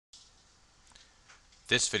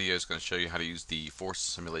This video is going to show you how to use the force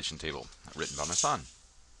simulation table written by my son.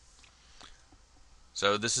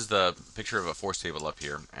 So this is the picture of a force table up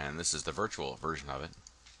here, and this is the virtual version of it.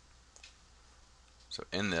 So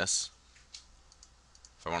in this,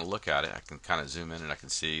 if I want to look at it, I can kind of zoom in and I can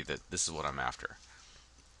see that this is what I'm after.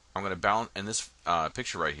 I'm going to balance in this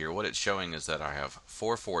picture right here. What it's showing is that I have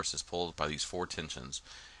four forces pulled by these four tensions,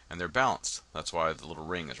 and they're balanced. That's why the little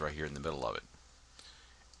ring is right here in the middle of it.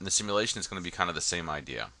 In the simulation, it's going to be kind of the same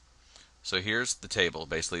idea. So here's the table.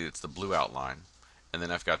 Basically, it's the blue outline, and then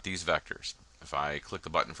I've got these vectors. If I click the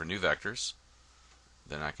button for new vectors,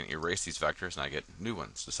 then I can erase these vectors and I get new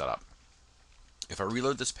ones to set up. If I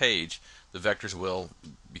reload this page, the vectors will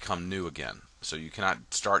become new again. So you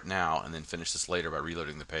cannot start now and then finish this later by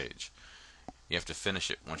reloading the page. You have to finish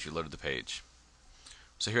it once you loaded the page.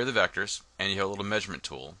 So here are the vectors, and you have a little measurement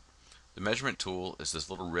tool. The measurement tool is this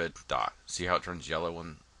little red dot. See how it turns yellow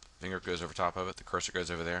when the finger goes over top of it? The cursor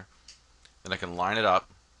goes over there. Then I can line it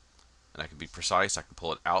up, and I can be precise. I can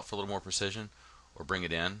pull it out for a little more precision, or bring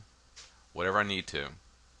it in, whatever I need to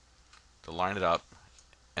line it up,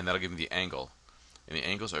 and that'll give me the angle. And the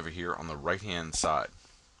angle's over here on the right hand side.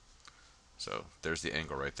 So there's the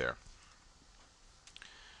angle right there.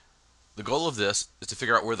 The goal of this is to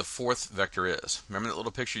figure out where the fourth vector is. Remember that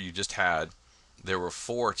little picture you just had? There were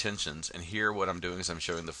four tensions, and here what I'm doing is I'm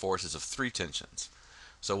showing the forces of three tensions.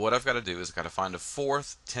 So what I've got to do is I've got to find a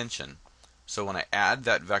fourth tension. So when I add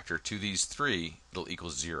that vector to these three, it'll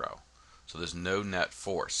equal 0. So there's no net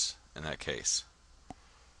force in that case.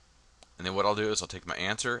 And then what I'll do is I'll take my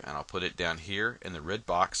answer and I'll put it down here in the red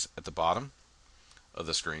box at the bottom of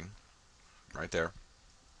the screen, right there.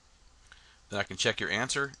 Then I can check your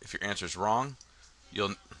answer. If your answer is wrong,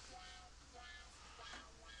 it'll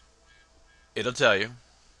tell you.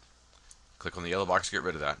 Click on the yellow box to get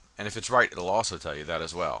rid of that. And if it's right, it'll also tell you that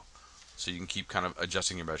as well. So you can keep kind of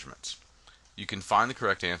adjusting your measurements. You can find the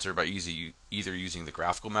correct answer by either using the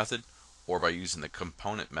graphical method or by using the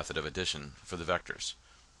component method of addition for the vectors.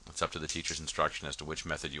 It's up to the teacher's instruction as to which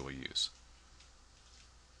method you will use.